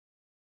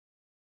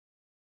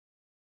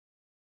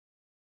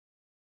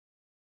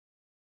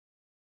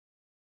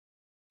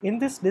In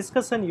this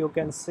discussion, you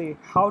can see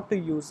how to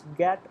use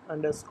get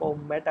underscore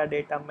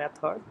metadata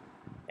method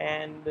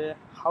and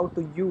how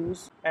to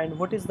use and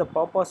what is the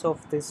purpose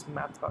of this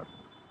method.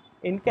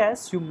 In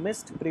case you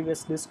missed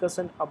previous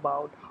discussion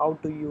about how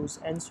to use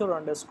answer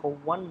underscore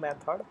one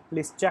method,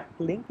 please check,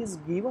 link is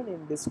given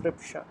in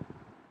description.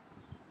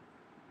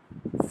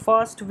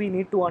 First, we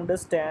need to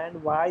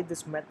understand why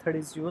this method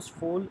is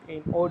useful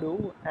in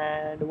Odoo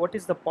and what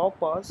is the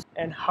purpose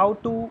and how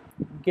to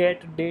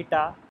get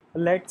data.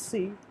 Let's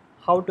see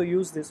how to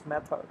use this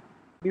method.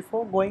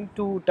 Before going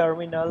to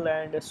terminal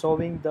and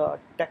solving the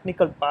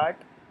technical part,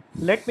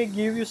 let me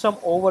give you some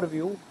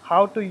overview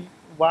how to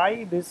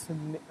why this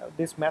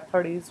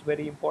method is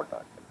very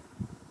important.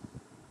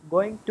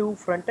 Going to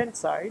front end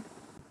side,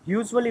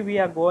 usually we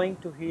are going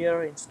to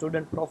here in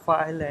student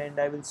profile and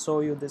I will show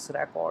you these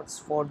records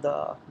for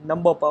the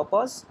number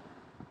purpose.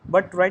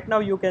 But right now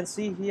you can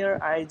see here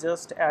I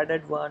just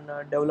added one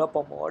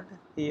developer mode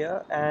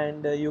here,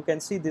 and you can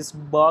see this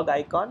bug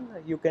icon.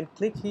 You can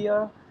click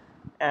here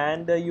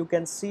and you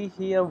can see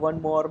here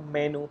one more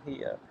menu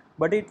here,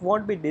 but it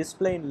won't be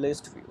display in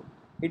list view.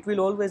 It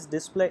will always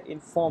display in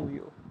form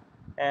view.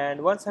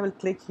 And once I will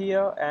click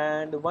here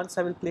and once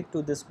I will click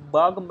to this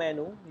bug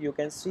menu, you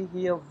can see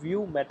here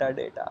view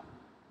metadata.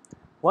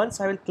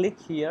 Once I will click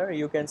here,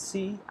 you can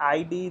see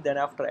ID, then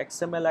after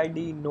XML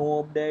ID,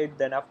 no update,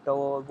 then after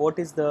what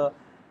is the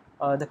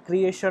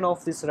creation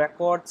of this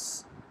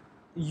records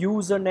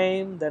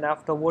username, then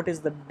after what is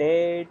the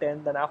date,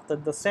 and then after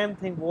the same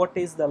thing what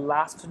is the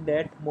last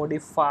date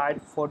modified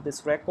for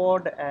this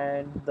record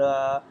and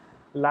the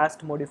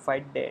last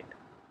modified date.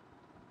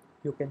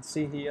 You can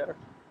see here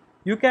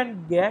you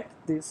can get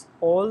this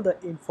all the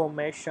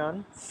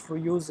information for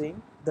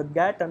using the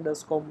get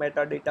underscore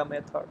metadata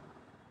method.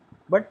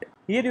 But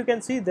here you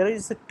can see there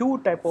is two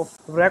type of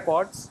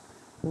records.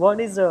 One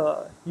is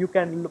you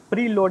can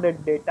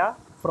preloaded data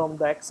from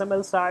the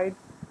XML side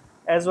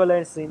as well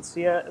as in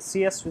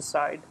CSV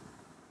side,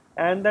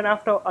 and then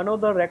after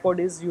another record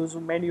is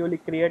manually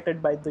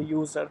created by the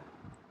user.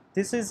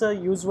 This is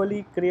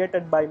usually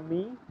created by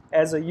me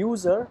as a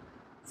user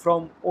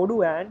from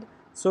Odoo end.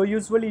 So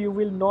usually you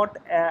will not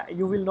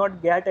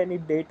get any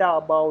data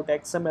about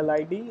XML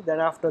ID. Then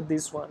after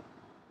this one,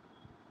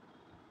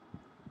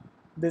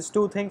 these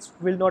two things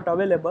will not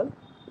available.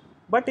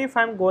 But if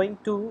I'm going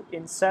to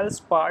in sales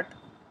part,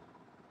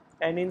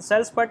 and in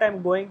sales part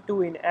I'm going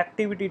to in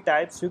activity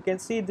types, you can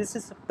see this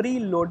is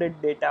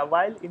preloaded data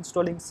while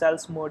installing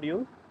sales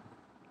module.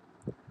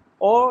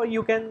 Or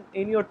you can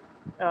in your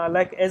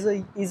like as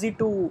a easy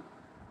to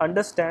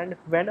understand,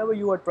 whenever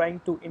you are trying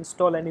to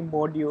install any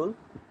module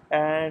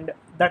and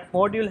that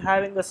module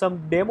having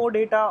some demo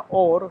data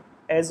or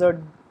as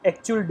a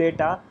actual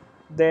data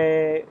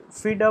they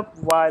feed up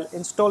while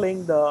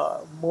installing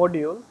the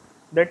module,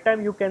 that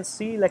time you can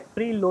see like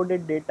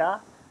preloaded data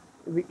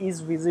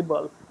is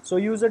visible. So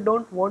user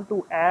don't want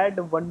to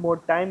add one more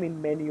time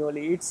in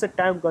manually, it's a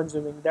time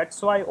consuming. That's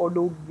why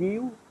Odoo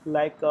give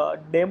like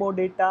demo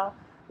data,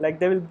 like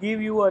they will give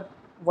you a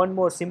one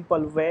more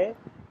simple way.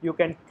 You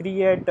can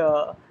create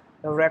a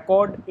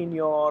record in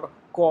your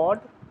code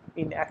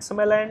in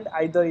XML and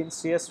either in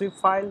CSV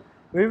file.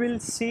 We will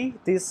see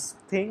these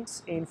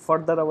things in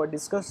further our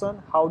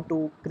discussion how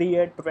to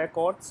create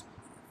records,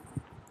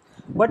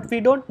 but we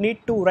don't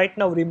need to right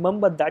now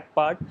remember that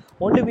part.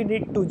 Only we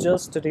need to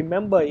just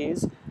remember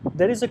is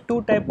there is a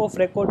two type of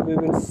record we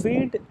will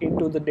feed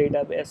into the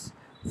database.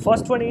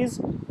 First one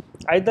is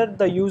either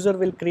the user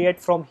will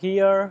create from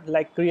here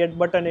like create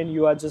button and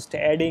you are just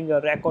adding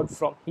a record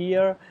from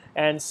here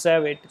and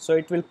save it, so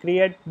it will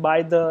create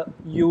by the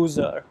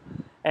user.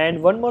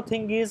 And one more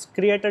thing is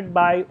created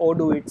by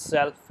Odoo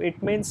itself.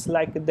 It means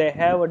like they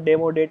have a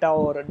demo data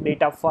or a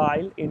data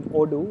file in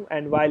Odoo,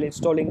 and while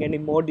installing any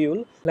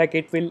module, like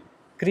it will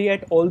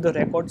create all the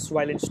records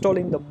while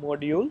installing the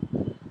module.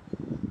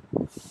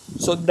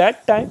 So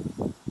that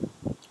time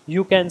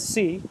you can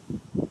see,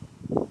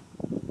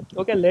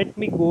 okay, let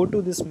me go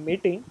to this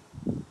meeting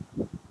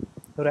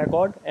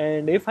record,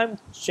 and if I'm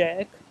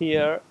check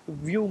here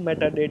view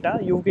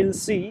metadata, you will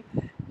see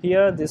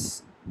here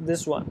this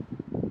one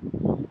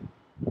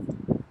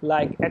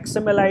like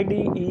XML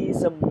ID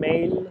is a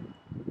mail,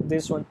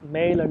 this one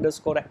mail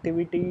underscore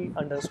activity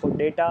underscore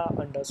data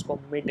underscore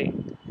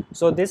meeting.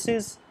 So this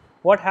is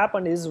what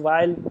happened is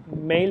while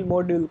mail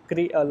module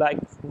like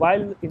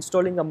while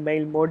installing a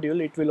mail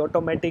module, it will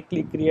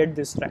automatically create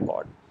this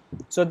record.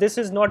 So this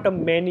is not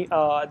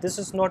a this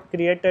is not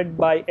created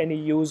by any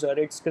user,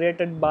 it's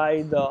created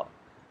by the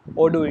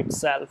Odoo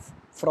itself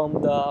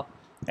from the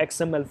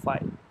XML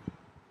file.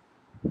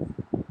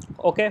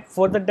 Okay,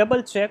 for the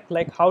double check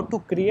like how to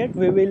create,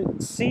 we will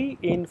see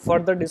in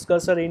further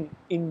discussion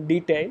in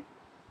detail,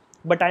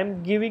 but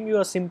I'm giving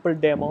you a simple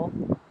demo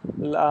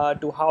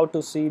to how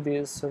to see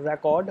this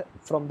record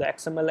from the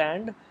XML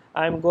end.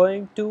 I'm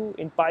going to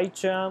in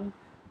PyCharm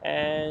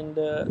and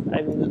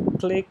I will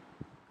click,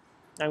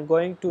 I'm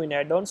going to in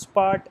add-ons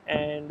part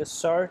and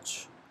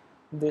search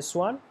this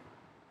one.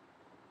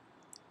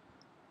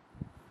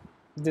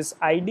 this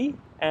ID,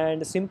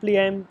 and simply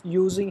I'm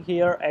using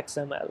here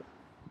XML,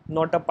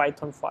 not a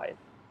Python file.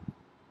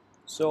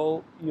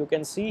 So you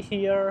can see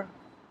here,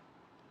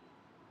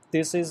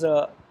 this is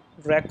a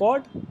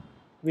record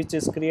which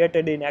is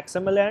created in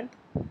XML,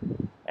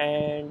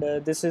 and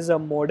this is a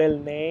model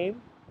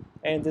name,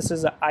 and this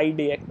is a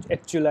ID,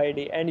 actual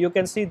ID, and you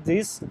can see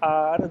these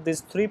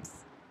three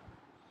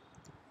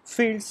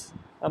fields.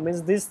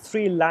 Means these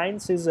three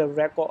lines is a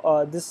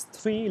record. These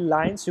three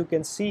lines you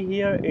can see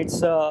here,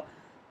 it's a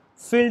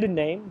field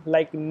name,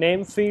 like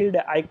name field,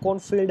 icon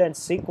field, and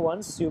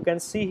sequence. You can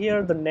see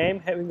here the name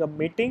having a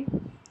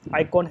meeting,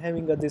 icon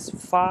having a this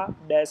far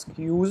desk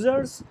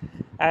users,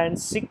 and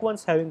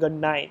sequence having a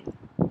 9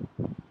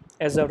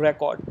 as a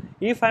record.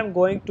 If I'm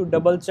going to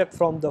double check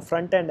from the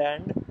front end,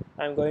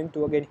 I'm going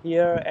to again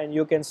here, and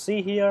you can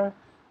see here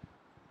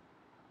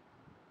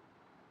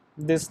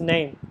this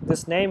name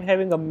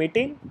having a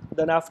meeting,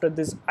 then after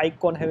this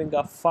icon having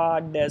a far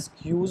desk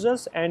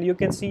users, and you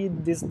can see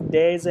this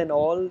days and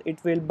all,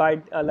 it will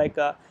by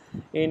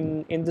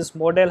in this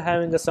model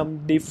having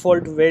some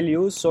default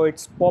values, so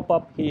it's pop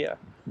up here.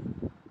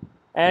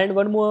 And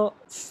one more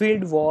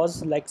field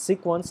was like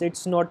sequence,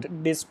 it's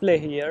not display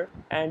here,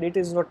 and it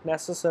is not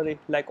necessary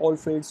like all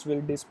fields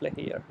will display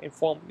here,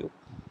 inform you.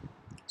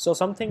 So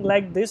something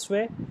like this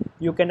way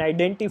you can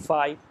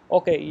identify,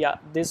 okay, yeah,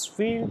 this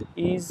field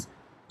is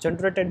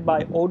generated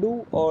by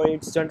Odoo or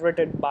it's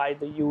generated by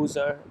the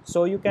user.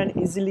 So you can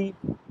easily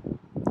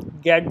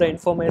get the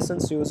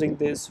informations using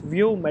this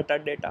view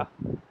metadata.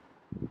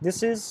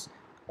 This is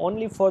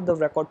only for the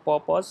record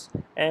purpose,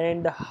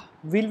 and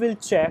we will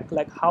check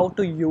like how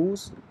to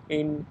use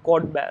in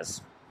code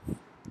base.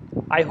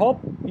 I hope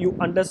you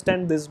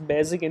understand this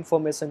basic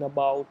information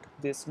about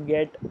this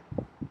get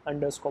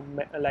underscore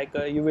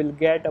you will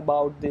get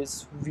about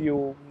this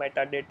view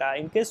metadata.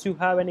 In case you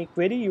have any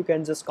query, you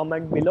can just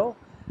comment below,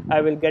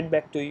 I will get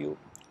back to you.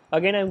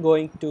 Again, I'm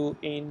going to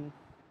in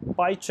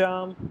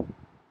PyCharm,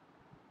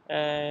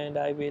 and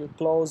I will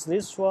close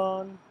this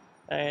one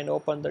and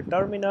open the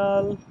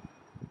terminal.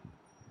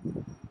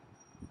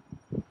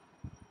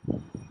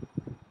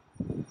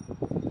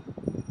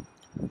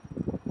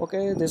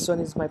 Okay, this one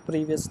is my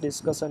previous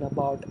discussion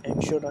about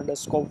ensure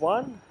underscore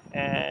one,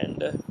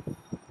 and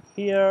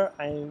here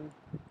I'm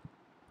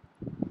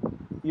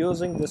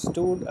using the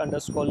stud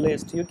underscore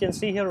list. You can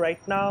see here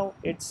right now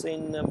it's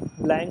in a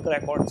blank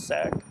record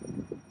set,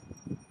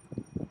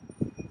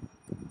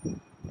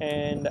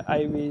 and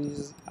I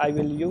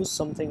will use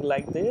something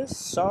like this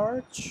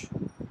search,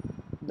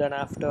 then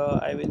after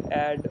I will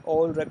add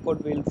all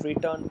record will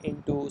return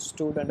into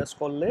stud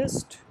underscore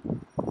list,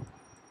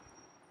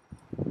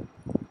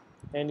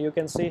 and you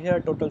can see here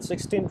total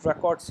 16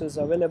 records is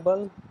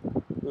available,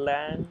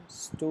 lan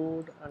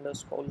stud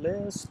underscore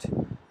list.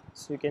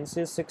 So you can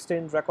see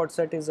 16 record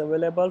set is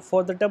available.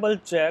 For the double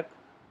check,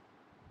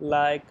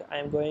 like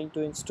I'm going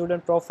to in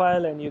student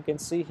profile, and you can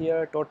see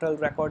here total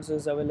records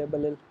is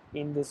available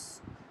in this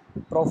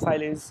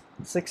profile is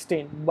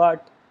 16,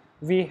 but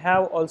we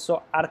have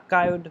also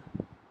archived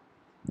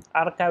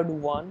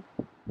one,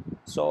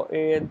 so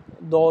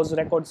those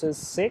records is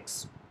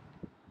 6.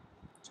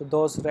 So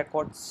those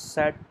record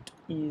set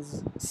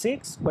is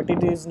 6, but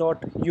it is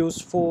not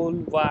useful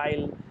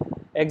while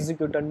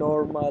execute a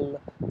normal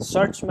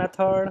search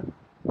method.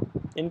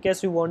 In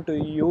case you want to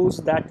use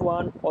that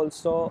one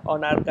also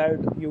on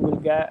archive, you will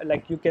get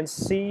like you can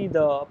see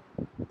the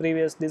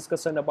previous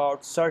discussion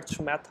about search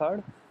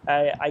method.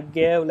 I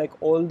gave like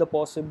all the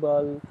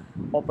possible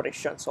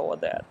operations over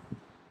there.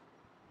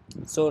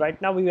 So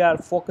right now we are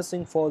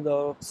focusing for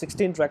the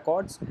 16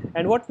 records,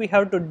 and what we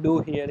have to do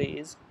here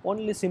is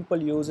only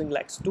simple using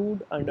like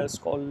stud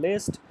underscore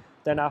list,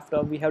 then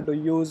after we have to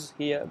use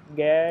here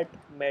get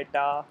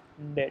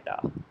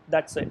metadata.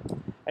 That's it.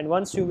 And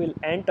once you will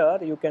enter,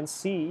 you can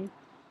see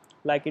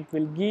like it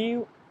will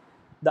give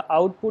the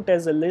output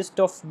as a list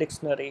of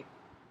dictionary.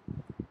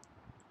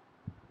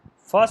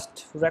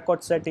 First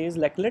record set is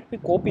like, let me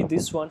copy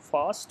this one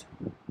first.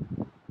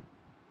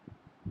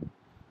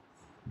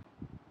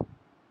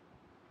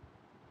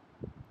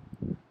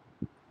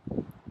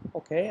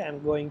 Okay,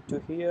 I'm going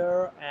to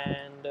here,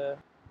 and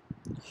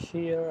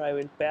here I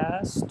will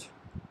paste,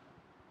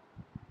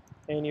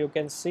 and you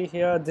can see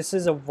here this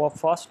is a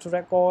first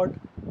record,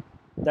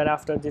 then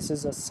after this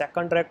is a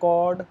second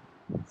record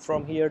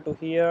from here to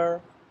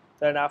here,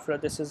 then after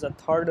this is a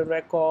third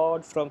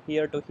record from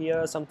here to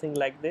here, something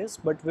like this.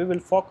 But we will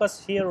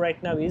focus here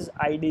right now is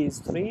ID is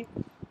 3,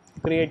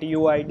 create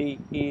UID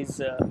is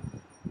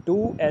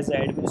 2 as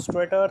an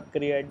administrator,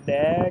 create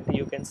that,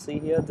 you can see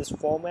here this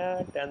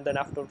format, and then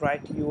after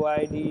write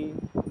UID,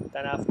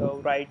 then after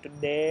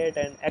write date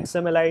and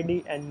XML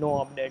ID and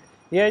no update.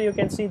 Here you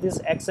can see this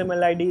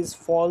XML ID is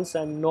false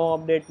and no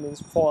update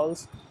means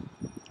false.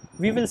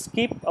 We will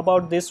skip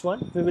about this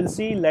one, we will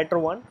see later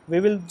one. We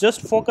will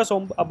just focus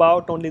on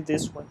about only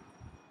this one,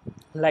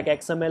 like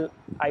XML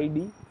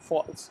ID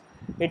false.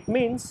 It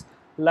means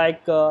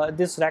like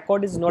this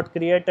record is not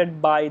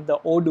created by the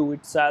Odoo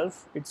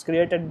itself, it's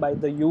created by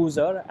the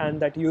user,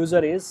 and that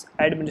user is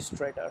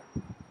administrator.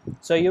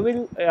 So you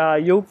will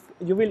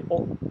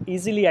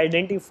easily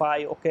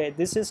identify, okay,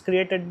 this is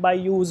created by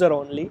user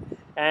only,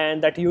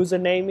 and that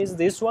username is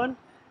this one,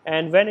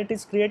 and when it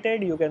is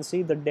created you can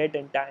see the date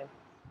and time.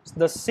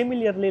 The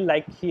similarly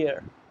like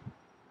here,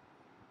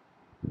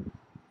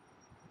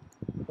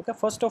 okay,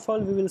 first of all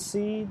we will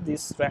see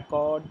this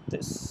record.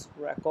 This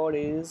record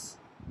is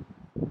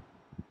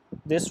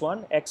this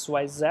one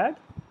XYZ,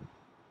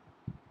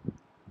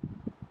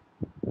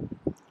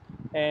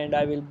 and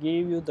I will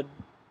give you the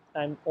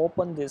and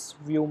open this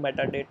view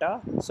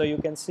metadata. So you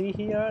can see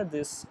here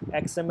this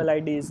XML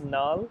ID is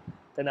null,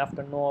 then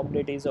after no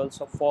update is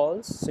also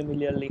false.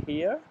 Similarly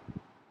here,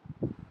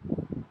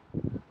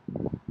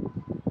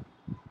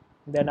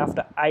 then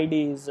after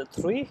ID is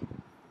 3,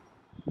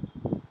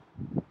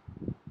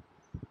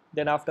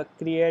 then after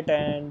create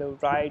and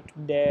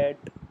write date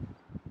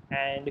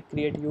and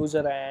create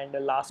user and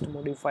last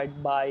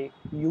modified by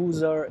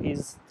user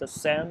is the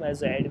same as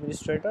the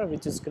administrator,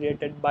 which is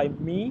created by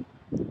me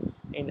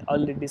in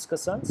early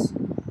discussions.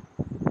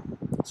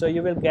 So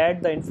you will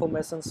get the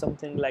information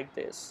something like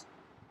this.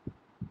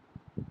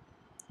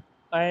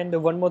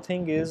 And one more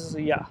thing is,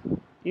 yeah,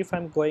 if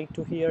I'm going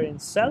to here in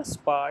sales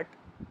part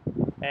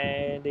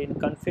and in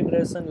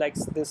configuration like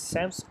this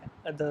same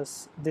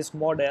this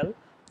model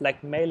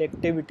like mail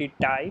activity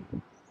type,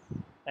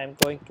 I'm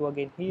going to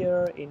again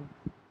here in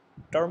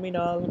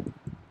terminal,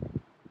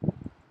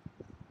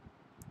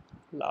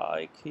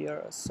 like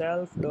here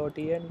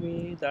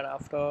self.env, then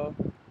after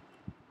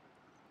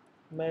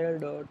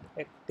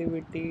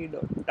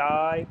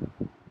mail.activity.type,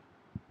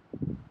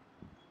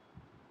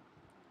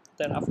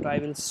 then after I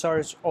will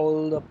search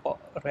all the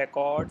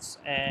records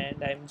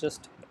and I'm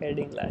just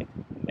adding like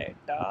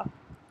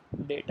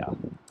metadata,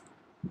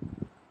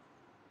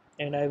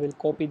 and I will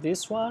copy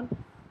this one,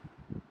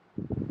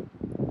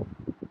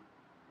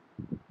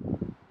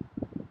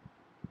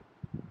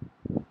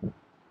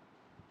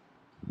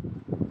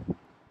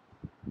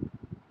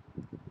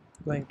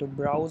 going to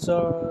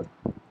browser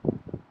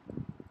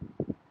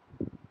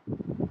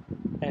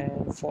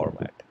and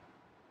format.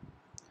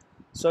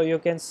 So you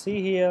can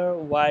see here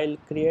while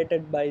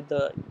created by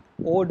the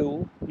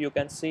Odoo, you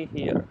can see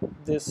here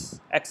this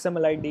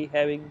XML ID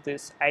having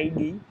this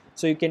ID,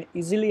 so you can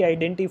easily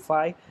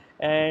identify,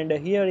 and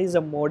here is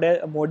a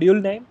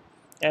module name,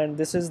 and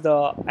this is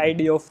the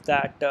ID of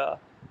that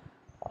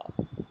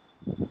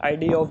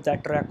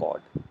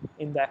record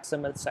in the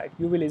XML site.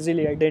 You will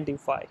easily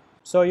identify.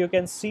 So you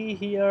can see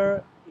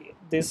here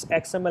this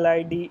XML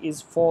ID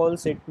is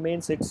false. It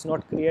means it's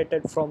not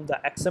created from the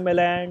XML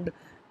end,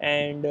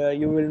 and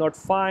you will not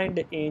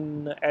find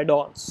in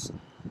add-ons.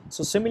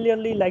 So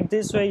similarly like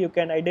this way you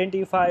can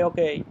identify,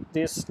 okay,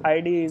 this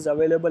ID is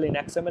available in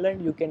XML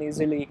end. You can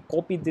easily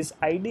copy this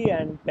ID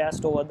and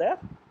paste over there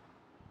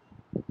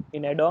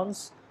in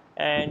add-ons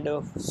and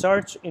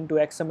search into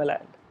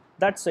XML end.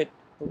 That's it.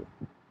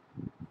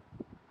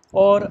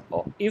 Or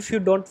if you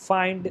don't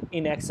find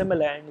in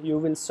XML end, you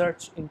will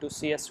search into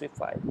CSV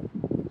file,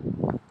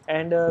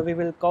 and we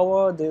will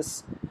cover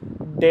this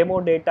demo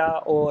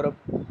data or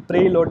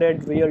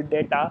preloaded real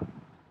data,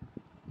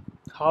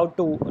 how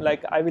to,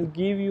 like, I will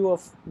give you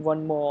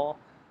one more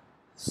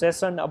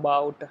session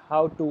about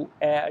how to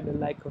add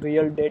like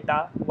real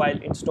data while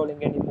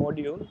installing any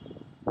module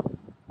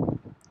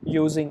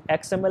using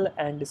XML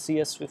and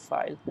CSV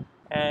file,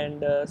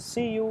 and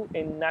see you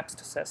in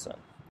next session.